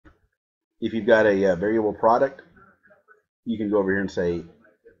If you've got a variable product, you can go over here and say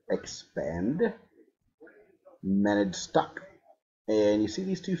expand, manage stock. And you see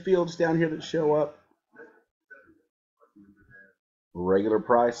these two fields down here that show up? Regular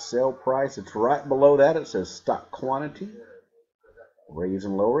price, sale price. It's right below that. It says stock quantity. Raise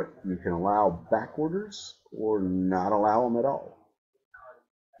and lower it. You can allow back orders or not allow them at all.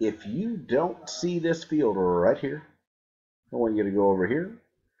 If you don't see this field right here, I want you to go over here,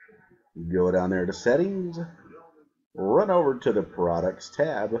 go down there to settings, run over to the products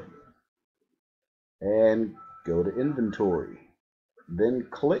tab, and go to inventory. Then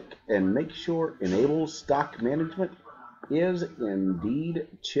click and make sure enable stock management is indeed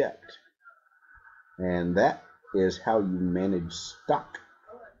checked. And that is how you manage stock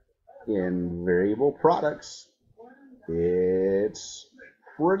in variable products. It's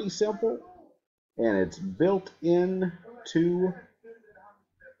pretty simple, and it's built in to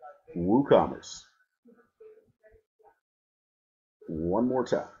WooCommerce. One more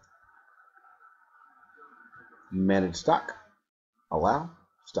time. Manage stock, allow,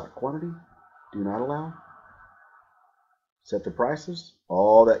 stock quantity, do not allow, set the prices,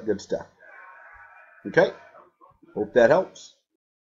 all that good stuff. Okay, hope that helps.